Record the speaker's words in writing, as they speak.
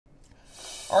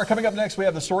All right, coming up next, we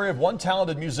have the story of one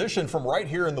talented musician from right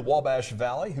here in the Wabash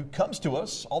Valley who comes to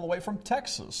us all the way from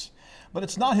Texas. But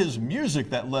it's not his music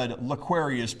that led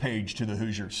L'Aquarius Page to the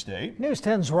Hoosier State. News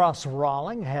 10's Ross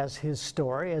Rawling has his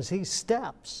story as he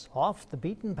steps off the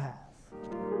beaten path.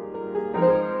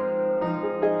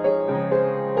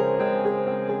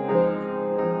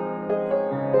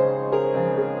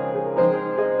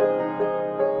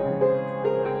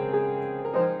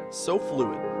 So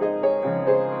fluid,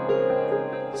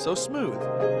 so smooth,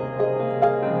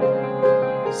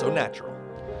 so natural.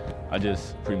 I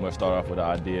just pretty much start off with an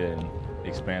idea and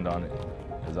expand on it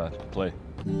as I play.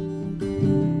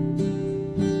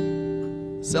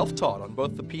 Self-taught on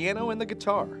both the piano and the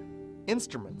guitar,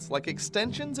 instruments like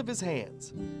extensions of his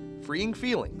hands, freeing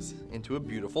feelings into a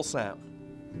beautiful sound.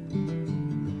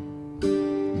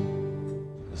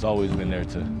 It's always been there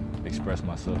to express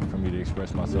myself, for me to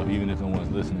express myself, even if no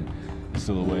one's listening. It's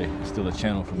still a way, it's still a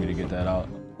channel for me to get that out.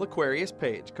 L'Aquarius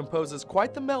Page composes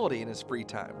quite the melody in his free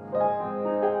time.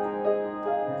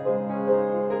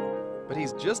 But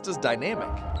he's just as dynamic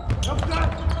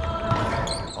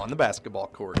on the basketball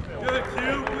court.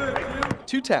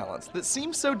 Two talents that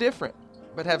seem so different,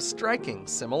 but have striking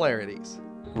similarities.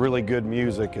 Really good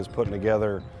music is putting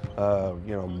together, a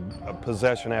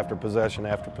possession after possession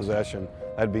after possession.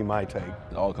 That'd be my take.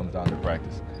 It all comes down to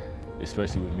practice,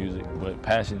 especially with music. But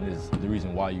passion is the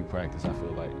reason why you practice, I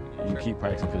feel like. You keep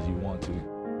practicing because you want to.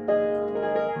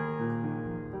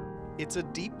 It's a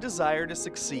deep desire to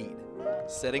succeed,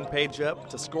 setting Page up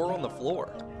to score on the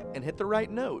floor and hit the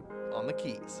right note on the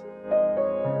keys.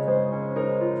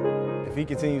 If he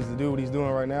continues to do what he's doing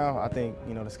right now, I think,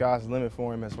 the sky's the limit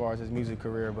for him as far as his music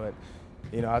career. But,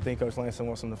 I think Coach Langston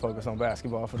wants him to focus on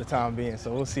basketball for the time being.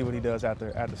 So we'll see what he does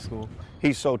after school.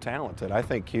 He's so talented. I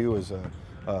think Q is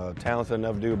talented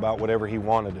enough to do about whatever he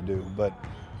wanted to do. But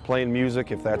playing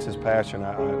music, if that's his passion,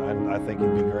 I think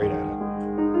he'd be great at it.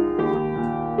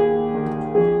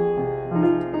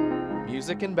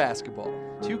 Music and basketball,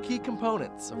 two key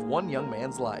components of one young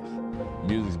man's life.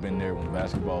 Music's been there when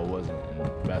basketball wasn't,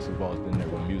 and basketball's been there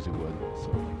when music wasn't,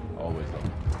 so always though.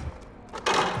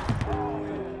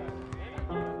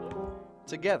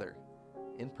 Together,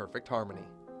 in perfect harmony.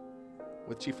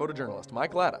 With Chief Photojournalist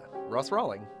Mike Latta, Ross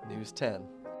Rawling, News 10.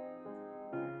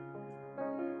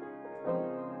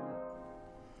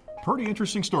 Pretty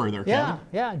interesting story there, Kevin.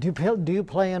 Yeah. Do you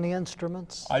play any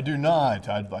instruments? I do not.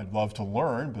 I'd love to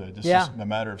learn, but it's just a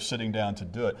matter of sitting down to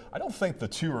do it. I don't think the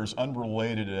two are as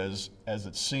unrelated as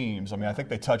it seems. I mean, I think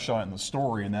they touched on it in the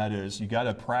story, and that is you got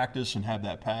to practice and have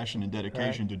that passion and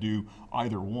dedication to do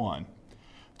either one.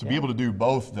 To be able to do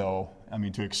both, though, I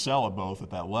mean, to excel at both at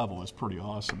that level is pretty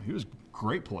awesome. He was a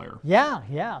great player. Yeah,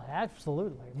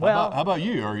 absolutely. Well, how about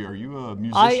you? Are you a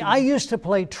musician? I used to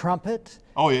play trumpet.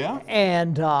 Oh, yeah?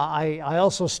 And I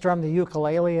also strum the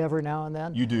ukulele every now and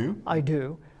then. You do? I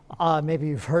do. Maybe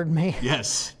you've heard me.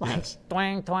 Yes. Like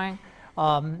twang, twang.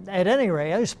 At any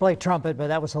rate, I used to play trumpet, but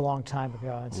that was a long time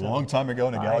ago. A long time ago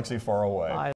in a galaxy far away.